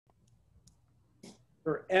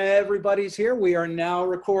For everybody's here, we are now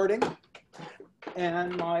recording,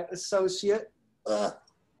 and my associate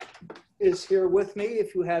is here with me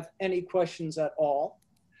if you have any questions at all.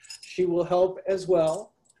 She will help as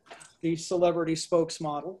well, the celebrity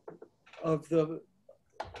spokesmodel of the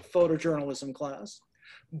photojournalism class.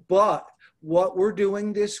 But what we're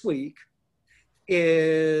doing this week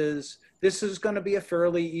is, this is going to be a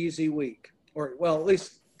fairly easy week, or well, at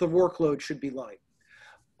least the workload should be light.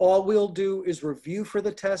 All we'll do is review for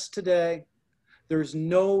the test today. There's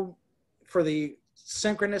no, for the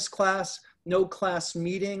synchronous class, no class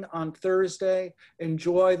meeting on Thursday.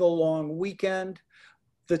 Enjoy the long weekend.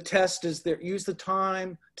 The test is there. Use the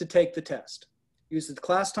time to take the test. Use the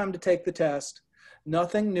class time to take the test.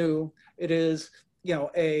 Nothing new. It is,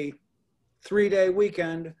 a 3-day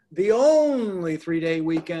weekend, the only 3-day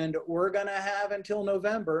weekend we're going to have until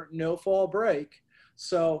November, no fall break.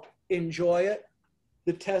 So enjoy it.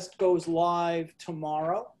 The test goes live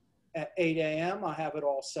tomorrow at 8 a.m. I have it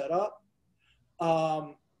all set up.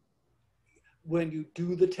 When you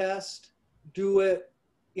do the test, you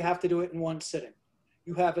have to do it in one sitting.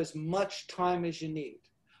 You have as much time as you need.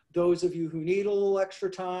 Those of you who need a little extra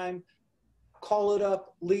time, call it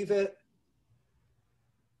up, leave it,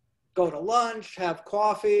 go to lunch, have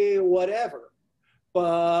coffee, whatever.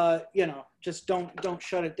 But, just don't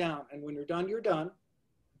shut it down. And when you're done, you're done.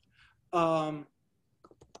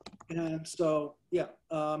 And so,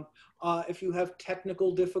 if you have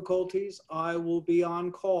technical difficulties, I will be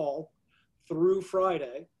on call through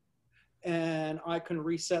Friday, and I can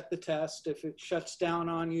reset the test if it shuts down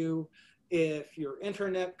on you. If your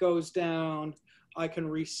internet goes down, I can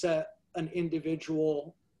reset an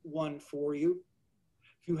individual one for you.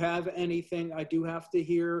 If you have anything, I do have to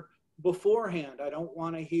hear beforehand. I don't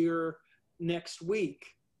want to hear next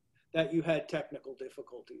week that you had technical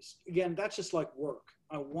difficulties. Again, that's just like work.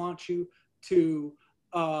 I want you to,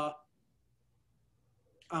 I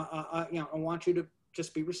want you to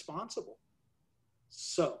just be responsible.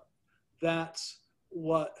 So that's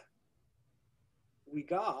what we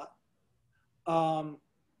got.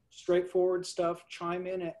 Straightforward stuff. Chime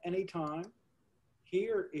in at any time.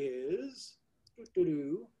 Here is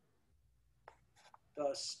the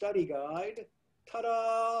study guide.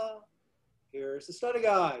 Ta-da! Here's the study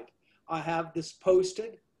guide. I have this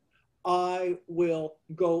posted. I will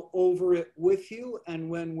go over it with you, and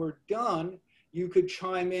when we're done, you could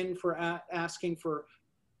chime in for asking for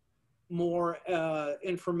more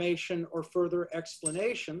information or further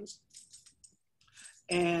explanations,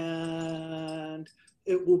 and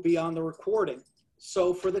it will be on the recording.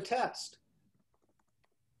 So for the test,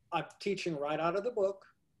 I'm teaching right out of the book.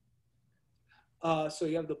 So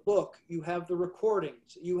you have the book, you have the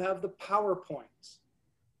recordings, you have the PowerPoints,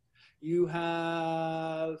 you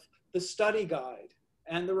have the study guide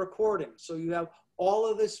and the recording. So you have all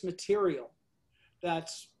of this material that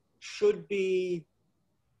should be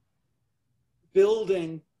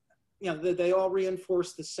building, that they all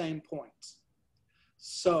reinforce the same points.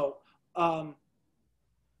 So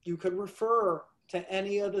you could refer to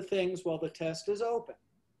any of the things while the test is open.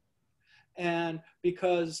 And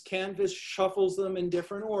because Canvas shuffles them in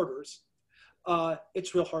different orders,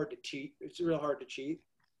 it's real hard to cheat. It's real hard to cheat.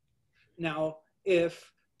 Now,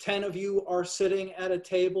 if 10 of you are sitting at a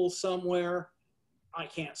table somewhere, I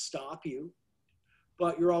can't stop you,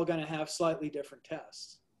 but you're all going to have slightly different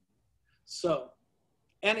tests. So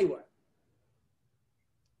anyway,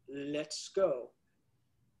 let's go.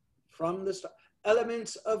 From the start,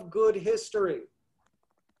 elements of good history,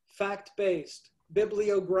 fact-based,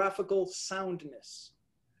 bibliographical soundness,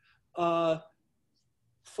 and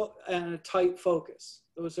a tight focus.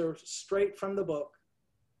 Those are straight from the book.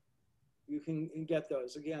 You can get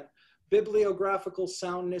those. Again, bibliographical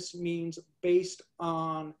soundness means based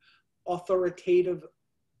on authoritative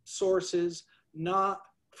sources, not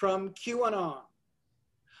from QAnon.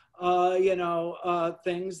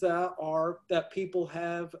 Things that people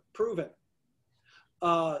have proven.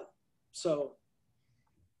 So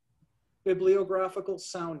bibliographical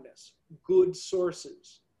soundness, good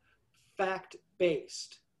sources,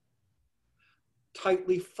 fact-based,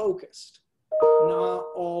 tightly focused, not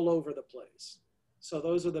all over the place. So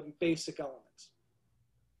those are the basic elements.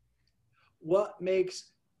 What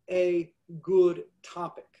makes a good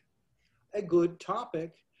topic? A good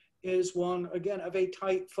topic is one, again, of a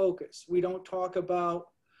tight focus. We don't talk about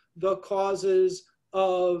the causes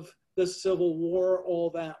of the Civil War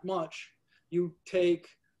all that much. You take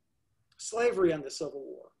slavery and the Civil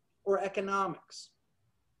War, or economics,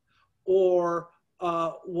 or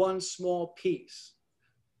one small piece.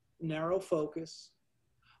 Narrow focus,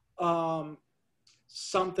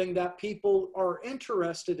 something that people are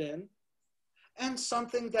interested in, and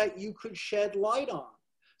something that you could shed light on,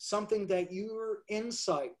 something that your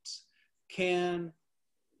insights can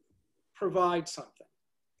provide something.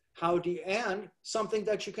 And something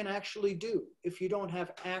that you can actually do. If you don't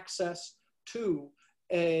have access to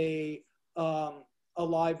a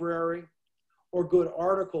library or good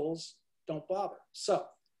articles, don't bother. So,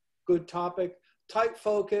 good topic, tight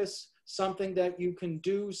focus, something that you can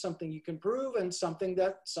do, something you can prove, and something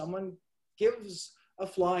that someone gives a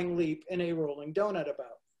flying leap in a rolling donut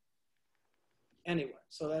about. Anyway,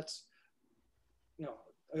 so that's, you know,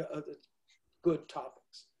 good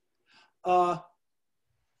topics.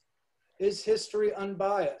 Is history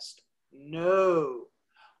unbiased? No.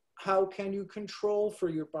 How can you control for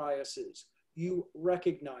your biases? You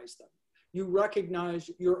recognize them. You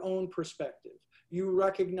recognize your own perspective. You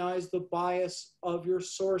recognize the bias of your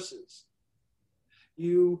sources.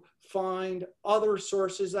 You find other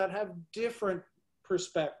sources that have different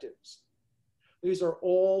perspectives. These are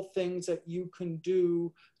all things that you can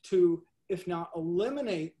do to, if not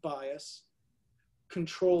eliminate bias,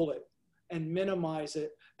 control it and minimize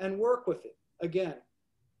it and work with it. Again,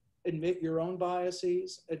 admit your own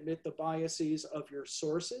biases, admit the biases of your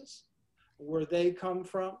sources, where they come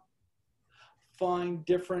from, find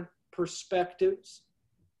different perspectives,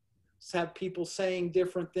 have people saying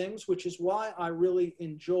different things, which is why I really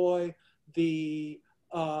enjoy the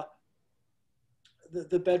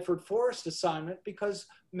Bedford Forest assignment, because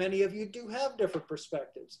many of you do have different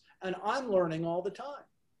perspectives, and I'm learning all the time.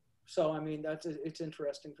 So, I mean, it's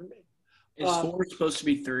interesting for me. Is 4 supposed to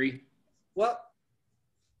be 3? What?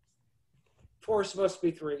 4 is supposed to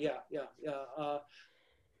be 3, yeah.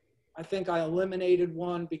 I think I eliminated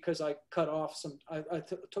 1 because I cut off some, I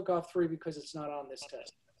took off 3 because it's not on this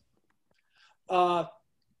test. I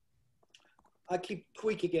keep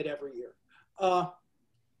tweaking it every year.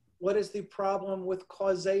 What is the problem with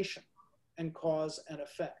causation and cause and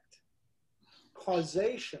effect?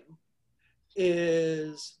 Causation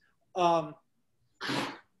is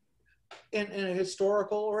in a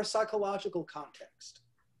historical or a psychological context.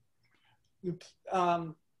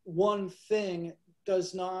 One thing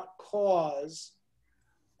does not cause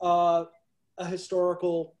a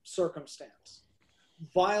historical circumstance.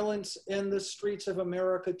 Violence in the streets of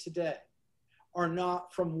America today are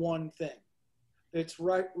not from one thing. It's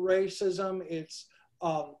racism, it's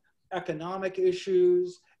economic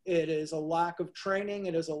issues, it is a lack of training,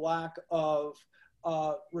 it is a lack of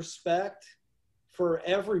respect for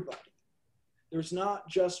everybody. There's not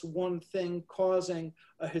just one thing causing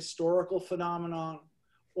a historical phenomenon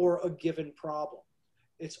or a given problem.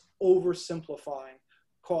 It's oversimplifying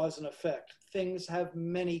cause and effect. Things have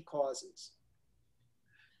many causes.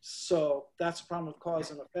 So that's the problem with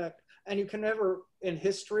cause and effect. And you can never, in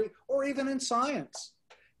history or even in science,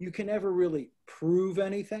 you can never really prove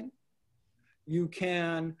anything. You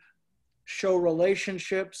can show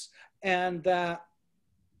relationships, and that,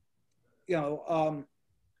 we're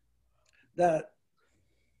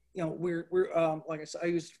like I said, I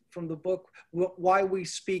used from the book, Why We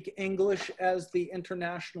Speak English as the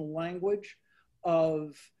International Language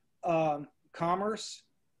of Commerce,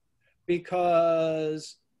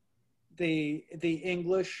 because the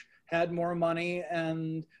English had more money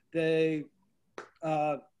and they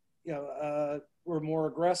were more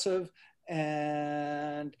aggressive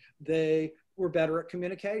and they were better at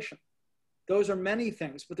communication. Those are many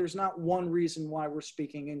things, but there's not one reason why we're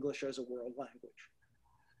speaking English as a world language.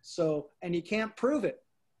 So, and you can't prove it.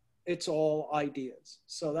 It's all ideas.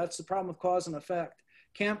 So that's the problem with cause and effect.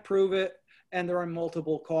 Can't prove it, and there are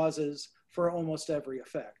multiple causes for almost every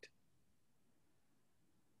effect.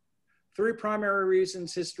 3 primary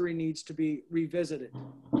reasons history needs to be revisited.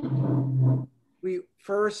 We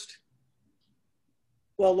first,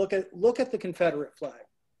 well, look at the Confederate flag.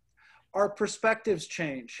 Our perspectives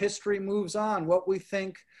change. History moves on. What we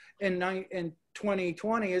think in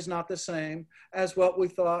 2020 is not the same as what we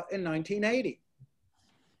thought in 1980.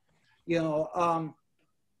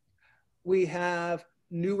 We have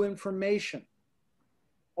new information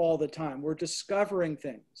all the time. We're discovering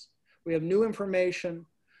things. We have new information.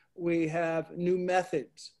 We have new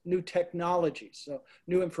methods, new technologies. So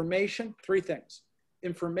new information, 3 things: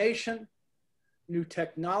 information, new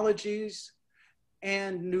technologies,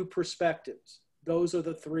 and new perspectives. Those are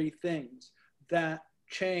the 3 things that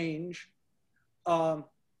change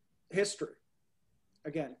history.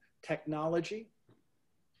 Again, technology,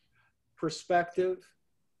 perspective,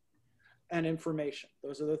 and information.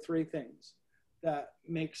 Those are the 3 things that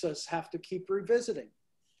makes us have to keep revisiting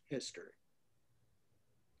history.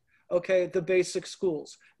 Okay, the basic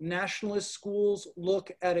schools. Nationalist schools look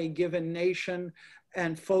at a given nation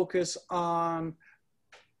and focus on,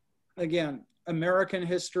 again, American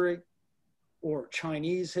history or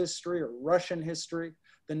Chinese history or Russian history.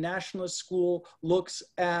 The nationalist school looks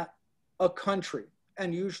at a country,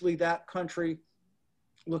 and usually that country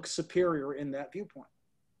looks superior in that viewpoint.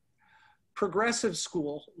 Progressive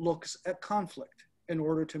school looks at conflict in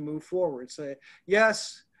order to move forward. Say,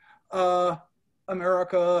 yes,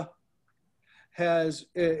 America is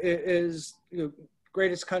the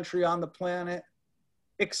greatest country on the planet,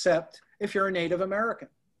 except if you're a Native American.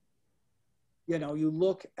 You know, you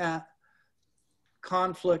look at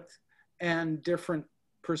conflict and different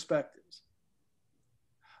perspectives.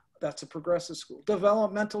 That's a progressive school.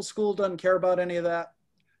 Developmental school doesn't care about any of that.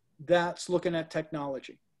 That's looking at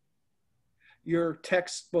technology. Your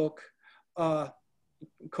textbook,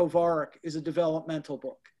 Kovarik, is a developmental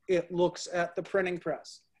book. It looks at the printing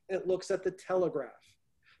press. It looks at the telegraph.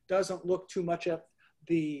 Doesn't look too much at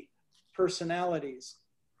the personalities.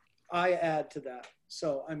 I add to that.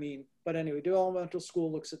 So, I mean, but anyway, developmental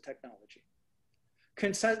school looks at technology.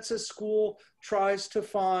 Consensus school tries to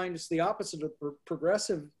find, it's the opposite of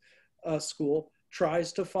progressive school,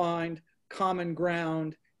 tries to find common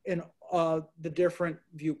ground in the different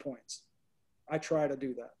viewpoints. I try to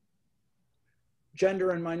do that.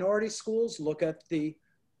 Gender and minority schools look at the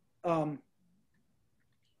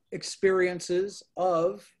experiences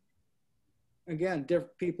of, again,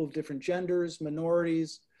 people of different genders,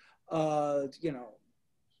 minorities, you know,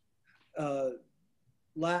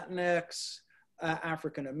 Latinx,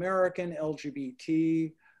 African American,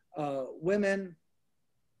 LGBT, women,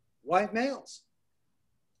 white males.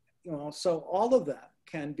 You know, so all of that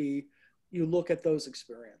can be, you look at those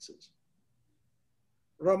experiences.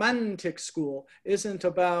 Romantic school isn't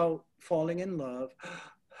about falling in love.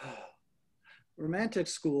 Romantic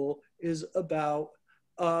school is about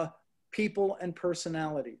people and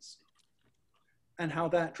personalities and how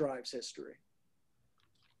that drives history.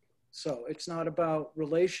 So it's not about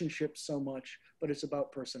relationships so much, but it's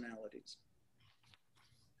about personalities.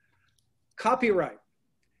 Copyright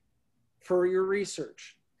for your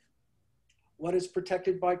research. What is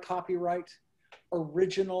protected by copyright?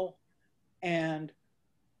 Original and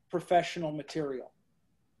professional material.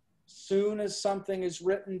 Soon as something is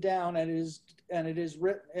written down and it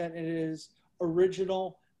is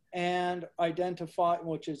original and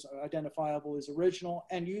which is identifiable as original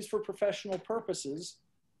and used for professional purposes,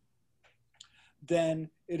 then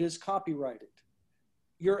it is copyrighted.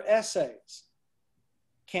 Your essays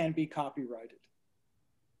can be copyrighted.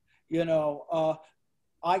 You know,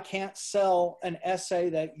 I can't sell an essay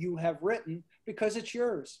that you have written because it's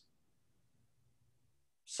yours.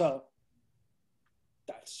 So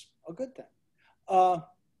that's a good thing.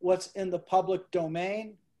 What's in the public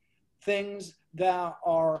domain? Things that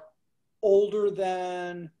are older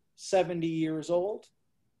than 70 years old,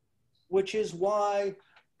 which is why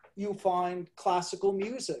you find classical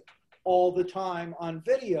music all the time on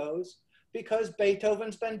videos, because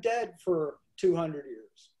Beethoven's been dead for 200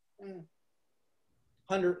 years.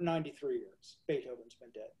 193 years, Beethoven's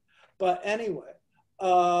been dead. But anyway,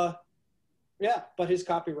 yeah, but his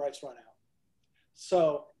copyrights run out.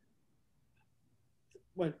 So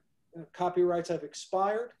when copyrights have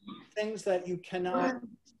expired, things that you cannot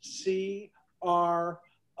see are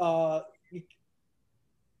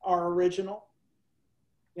original.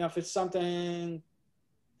 You know, if it's something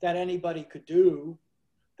that anybody could do,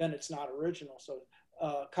 then it's not original. So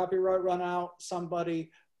copyright run out,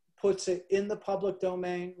 somebody puts it in the public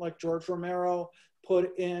domain, like George Romero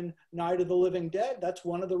put in Night of the Living Dead. That's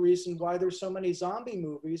one of the reasons why there's so many zombie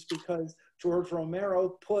movies, because George Romero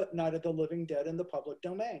put Night of the Living Dead in the public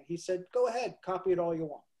domain. He said, go ahead, copy it all you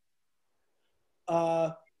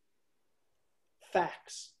want.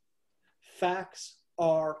 Facts. Facts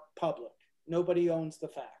are public. Nobody owns the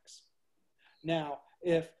facts. Now,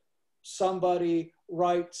 if somebody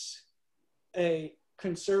writes a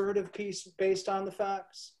conservative piece based on the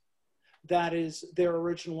facts, that is their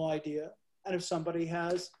original idea. And if somebody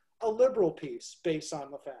has a liberal piece based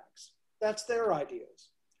on the facts, that's their ideas.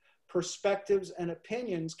 Perspectives and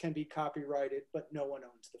opinions can be copyrighted, but no one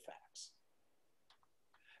owns the facts.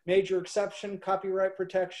 Major exception, copyright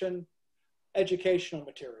protection, educational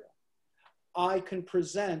material. I can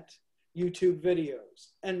present YouTube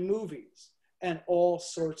videos and movies and all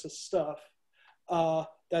sorts of stuff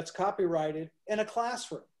that's copyrighted in a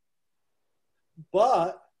classroom.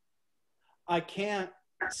 But I can't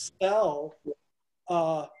sell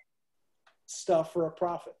stuff for a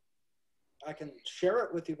profit. I can share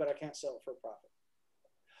it with you, but I can't sell it for a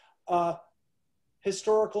profit.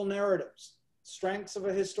 Historical narratives. Strengths of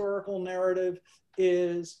a historical narrative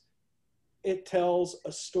is it tells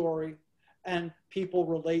a story And people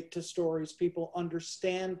relate to stories. People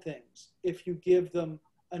understand things if you give them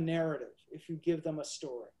a narrative, if you give them a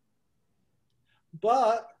story.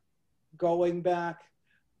 But going back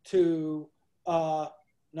to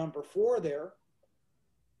number 4 there,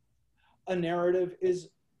 a narrative is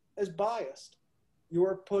biased.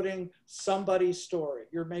 You're putting somebody's story.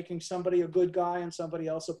 You're making somebody a good guy and somebody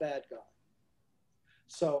else a bad guy.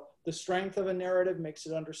 So the strength of a narrative makes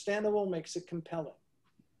it understandable, makes it compelling.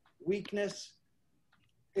 Weakness,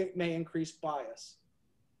 it may increase bias.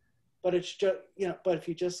 But it's just, but if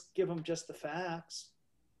you just give them just the facts,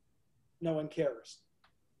 no one cares.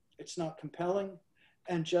 It's not compelling.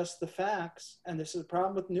 And just the facts, and this is the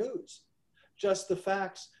problem with news, just the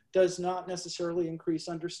facts does not necessarily increase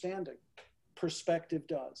understanding. Perspective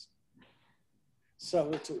does.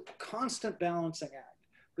 So it's a constant balancing act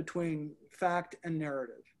between fact and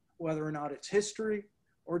narrative, whether or not it's history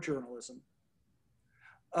or journalism.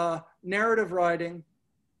 Narrative writing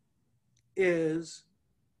is,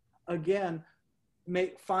 again,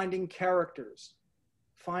 finding characters,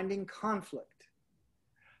 finding conflict,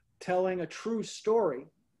 telling a true story,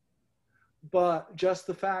 but just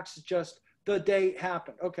the facts, just the date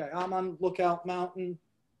happened. Okay, I'm on Lookout Mountain,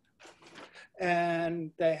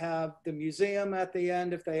 and they have the museum at the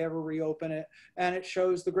end if they ever reopen it, and it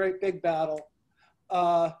shows the great big battle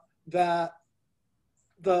that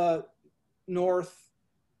the North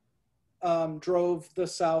drove the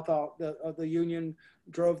South off, the Union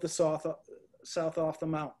drove the South off the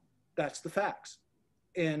mountain. That's the facts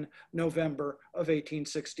in November of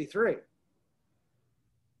 1863.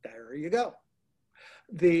 There you go.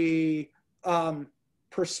 The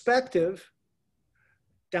perspective,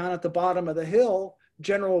 down at the bottom of the hill,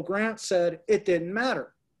 General Grant said it didn't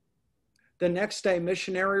matter. The next day,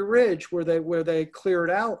 Missionary Ridge, where they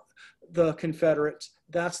cleared out the Confederates,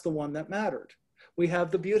 that's the one that mattered. We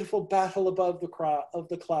have the beautiful battle above the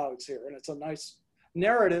clouds here, and it's a nice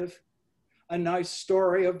narrative, a nice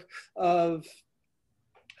story of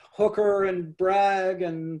Hooker and Bragg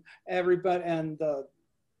and everybody, and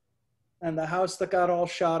the house that got all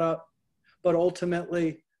shot up. But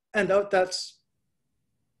ultimately, and that's,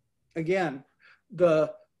 again,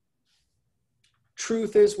 the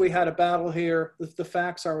truth is we had a battle here. The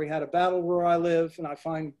facts are we had a battle where I live, and I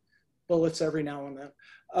find bullets every now and then.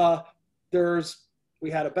 We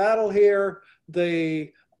had a battle here.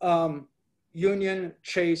 The Union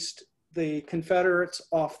chased the Confederates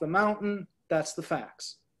off the mountain. That's the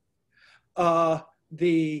facts.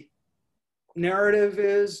 The narrative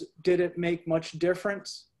is, did it make much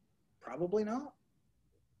difference? Probably not.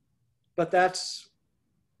 But that's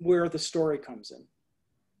where the story comes in.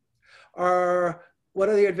 What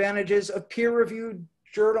are the advantages of peer-reviewed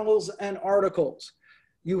journals and articles?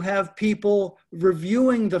 You have people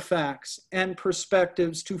reviewing the facts and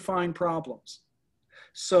perspectives to find problems.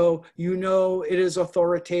 So you know it is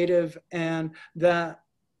authoritative and that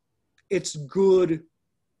it's good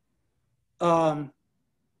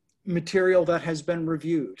material that has been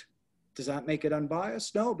reviewed. Does that make it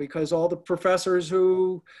unbiased? No, because all the professors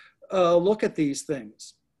who look at these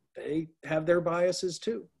things, they have their biases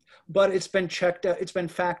too. But it's been checked out, it's been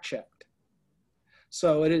fact-checked.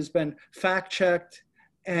 So it has been fact-checked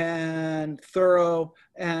and thorough,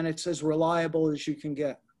 and it's as reliable as you can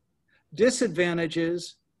get.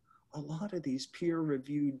 Disadvantages, a lot of these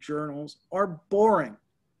peer-reviewed journals are boring.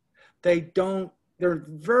 They're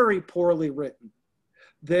very poorly written.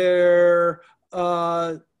 They're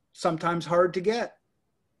sometimes hard to get.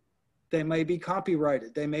 They may be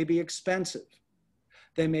copyrighted. They may be expensive.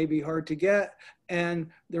 They may be hard to get, and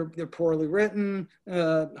they're poorly written,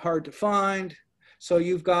 hard to find. So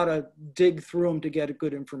you've got to dig through them to get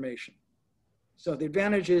good information. So the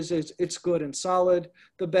advantage is it's good and solid.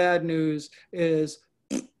 The bad news is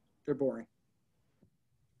they're boring.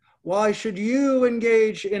 Why should you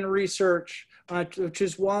engage in research? Which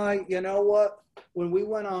is why, you know what? When we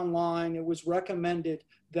went online, it was recommended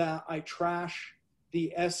that I trash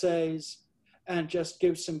the essays and just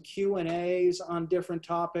give some Q&As on different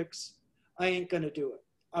topics. I ain't going to do it.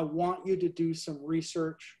 I want you to do some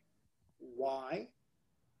research. Why?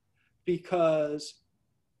 Because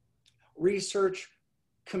research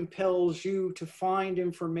compels you to find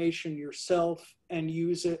information yourself and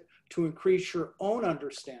use it to increase your own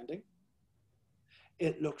understanding.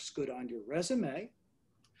 It looks good on your resume.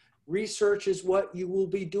 Research is what you will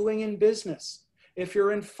be doing in business. If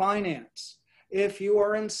you're in finance, if you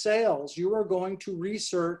are in sales, you are going to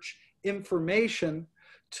research information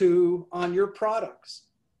on your products,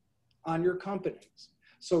 on your companies.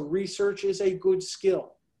 So research is a good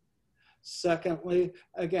skill. Secondly,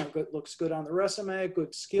 again, looks good on the resume,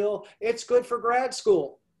 good skill. It's good for grad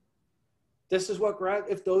school. This is what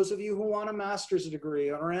if those of you who want a master's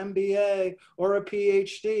degree or an MBA or a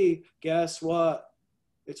PhD, guess what?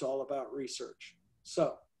 It's all about research.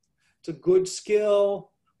 So it's a good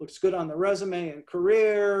skill, looks good on the resume and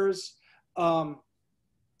careers,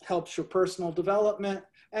 helps your personal development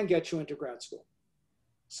and gets you into grad school.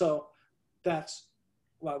 So that's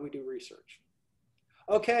why we do research.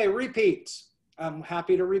 Okay, repeats. I'm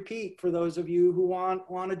happy to repeat for those of you who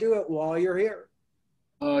want to do it while you're here.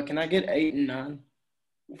 Can I get 8 and 9?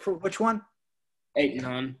 For which one? 8 and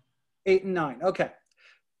 9. 8 and 9, okay.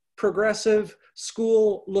 Progressive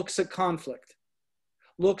school looks at conflict,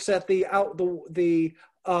 looks at the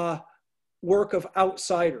work of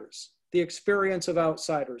outsiders, the experience of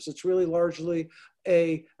outsiders. It's really largely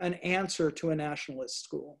an answer to a nationalist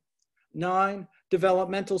school. 9,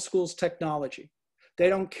 developmental schools technology. They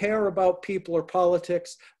don't care about people or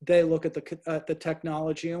politics. They look at the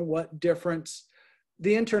technology and what difference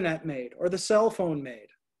the internet made or the cell phone made.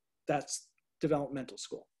 That's developmental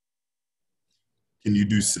school. Can you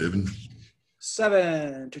do 7?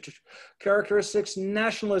 7, characteristics.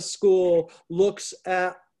 Nationalist school looks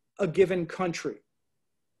at a given country,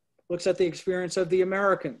 looks at the experience of the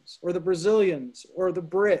Americans or the Brazilians or the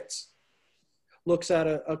Brits, looks at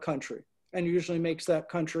a country and usually makes that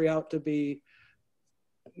country out to be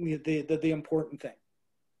the important thing.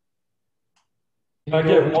 Can I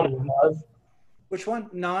get 1 and 5? Which one?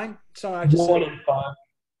 9? So I just 1 said, and 5.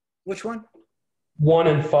 which one? 1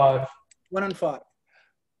 and 5. 1 and 5.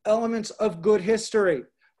 Elements of good history,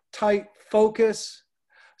 tight focus,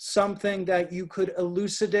 something that you could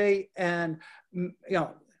elucidate and,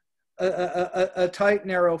 a tight,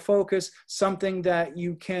 narrow focus, something that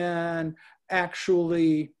you can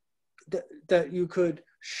actually, that you could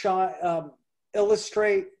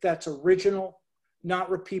illustrate that's original, not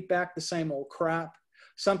repeat back the same old crap.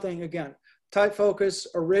 Something, again, tight focus,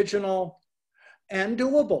 original, and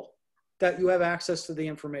doable, that you have access to the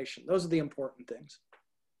information. Those are the important things.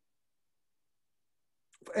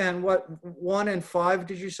 And what 1 and 5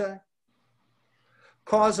 did you say?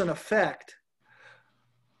 Cause and effect.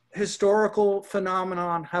 Historical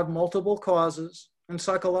phenomenon have multiple causes, and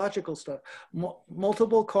psychological stuff.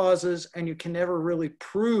 Multiple causes, and you can never really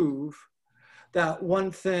prove that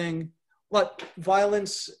one thing, like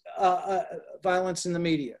violence in the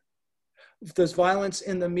media. Does violence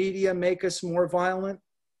in the media make us more violent?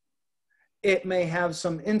 It may have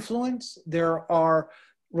some influence. There are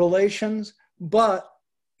relations, but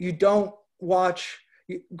you don't watch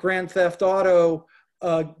Grand Theft Auto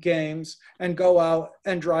games and go out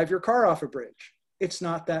and drive your car off a bridge. It's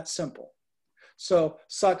not that simple. So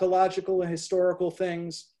psychological and historical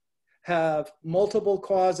things have multiple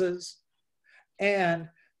causes, and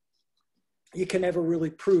you can never really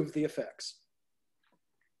prove the effects.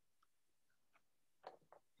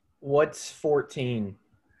 What's 14?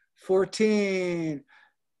 14,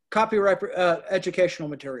 copyright educational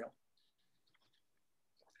material.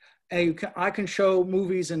 And I can show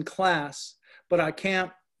movies in class, but I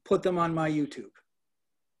can't put them on my YouTube.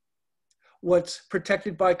 What's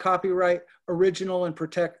protected by copyright: original and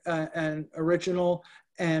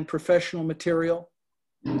professional material,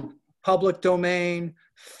 public domain,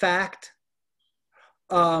 fact,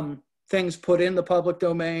 things put in the public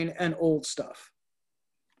domain, and old stuff.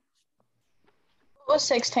 What was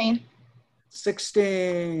 16?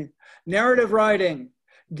 16, narrative writing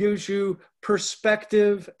gives you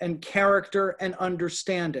perspective and character and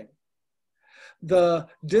understanding. The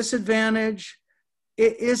disadvantage,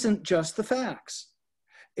 it isn't just the facts.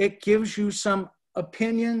 It gives you some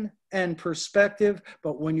opinion and perspective,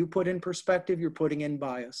 but when you put in perspective, you're putting in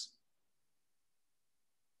bias.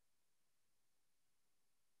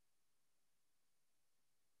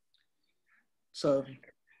 So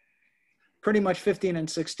pretty much 15 and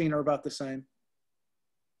 16 are about the same.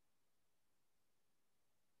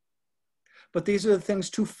 But these are the things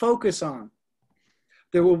to focus on.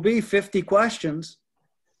 There will be 50 questions.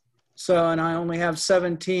 So, and I only have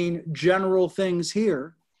 17 general things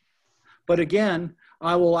here. But again,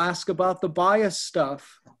 I will ask about the bias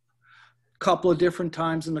stuff a couple of different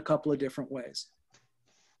times in a couple of different ways.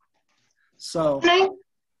 So,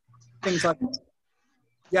 things like,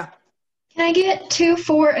 yeah. Can I get 2,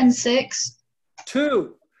 4, and 6?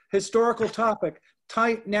 2, historical topic,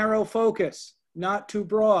 tight, narrow focus, not too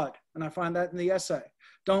broad. And I find that in the essay.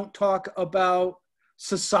 Don't talk about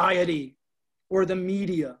society or the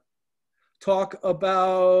media. Talk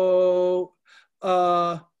about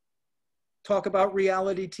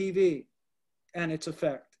reality TV and its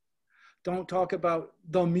effect. Don't talk about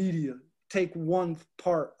the media. Take one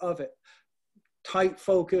part of it. Tight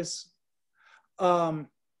focus,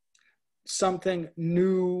 something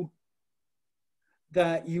new,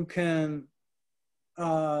 that you can,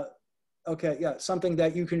 okay, yeah, something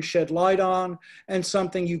that you can shed light on, and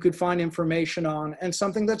something you could find information on, and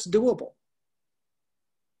something that's doable.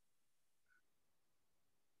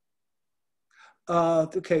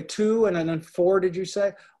 Okay, 2 and then 4, did you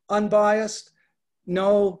say? Unbiased?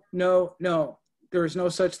 No, no, no. There is no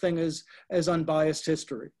such thing as unbiased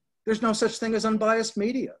history. There's no such thing as unbiased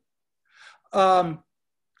media.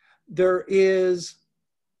 There is,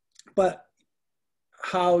 but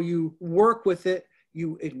how you work with it,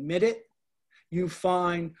 you admit it, you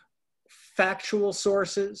find factual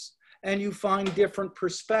sources, and you find different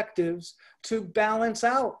perspectives to balance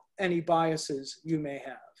out any biases you may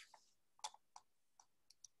have.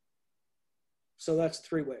 So that's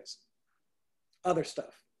 3 ways. Other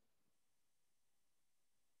stuff.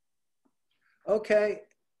 Okay,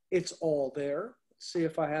 it's all there. Let's see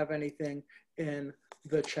if I have anything in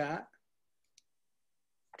the chat.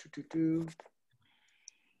 We'll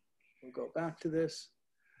go back to this.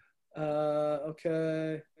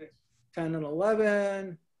 Okay, 10 and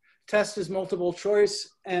 11. Test is multiple choice,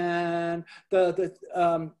 and it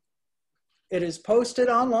is posted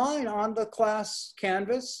online on the class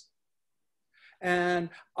Canvas. And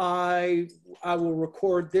I will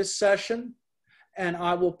record this session, and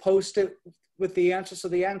I will post it with the answers. So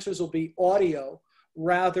the answers will be audio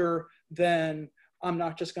rather than, I'm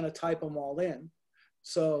not just going to type them all in.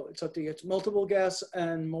 So it's up to you. It's multiple guess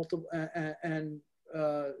and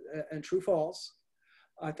true false.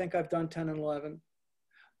 I think I've done 10 and 11.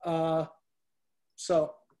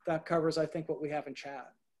 So that covers, I think, what we have in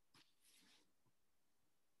chat.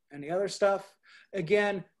 Any other stuff?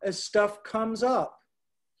 Again, as stuff comes up,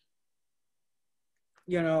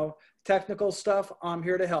 you know, technical stuff, I'm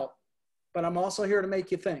here to help, but I'm also here to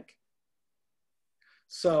make you think.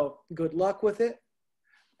 So good luck with it.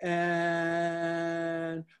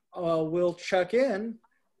 And we'll check in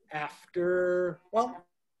after, well,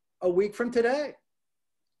 a week from today.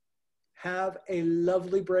 Have a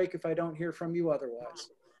lovely break if I don't hear from you otherwise.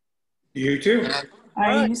 You too. All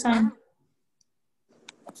right.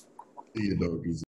 See you, doggies.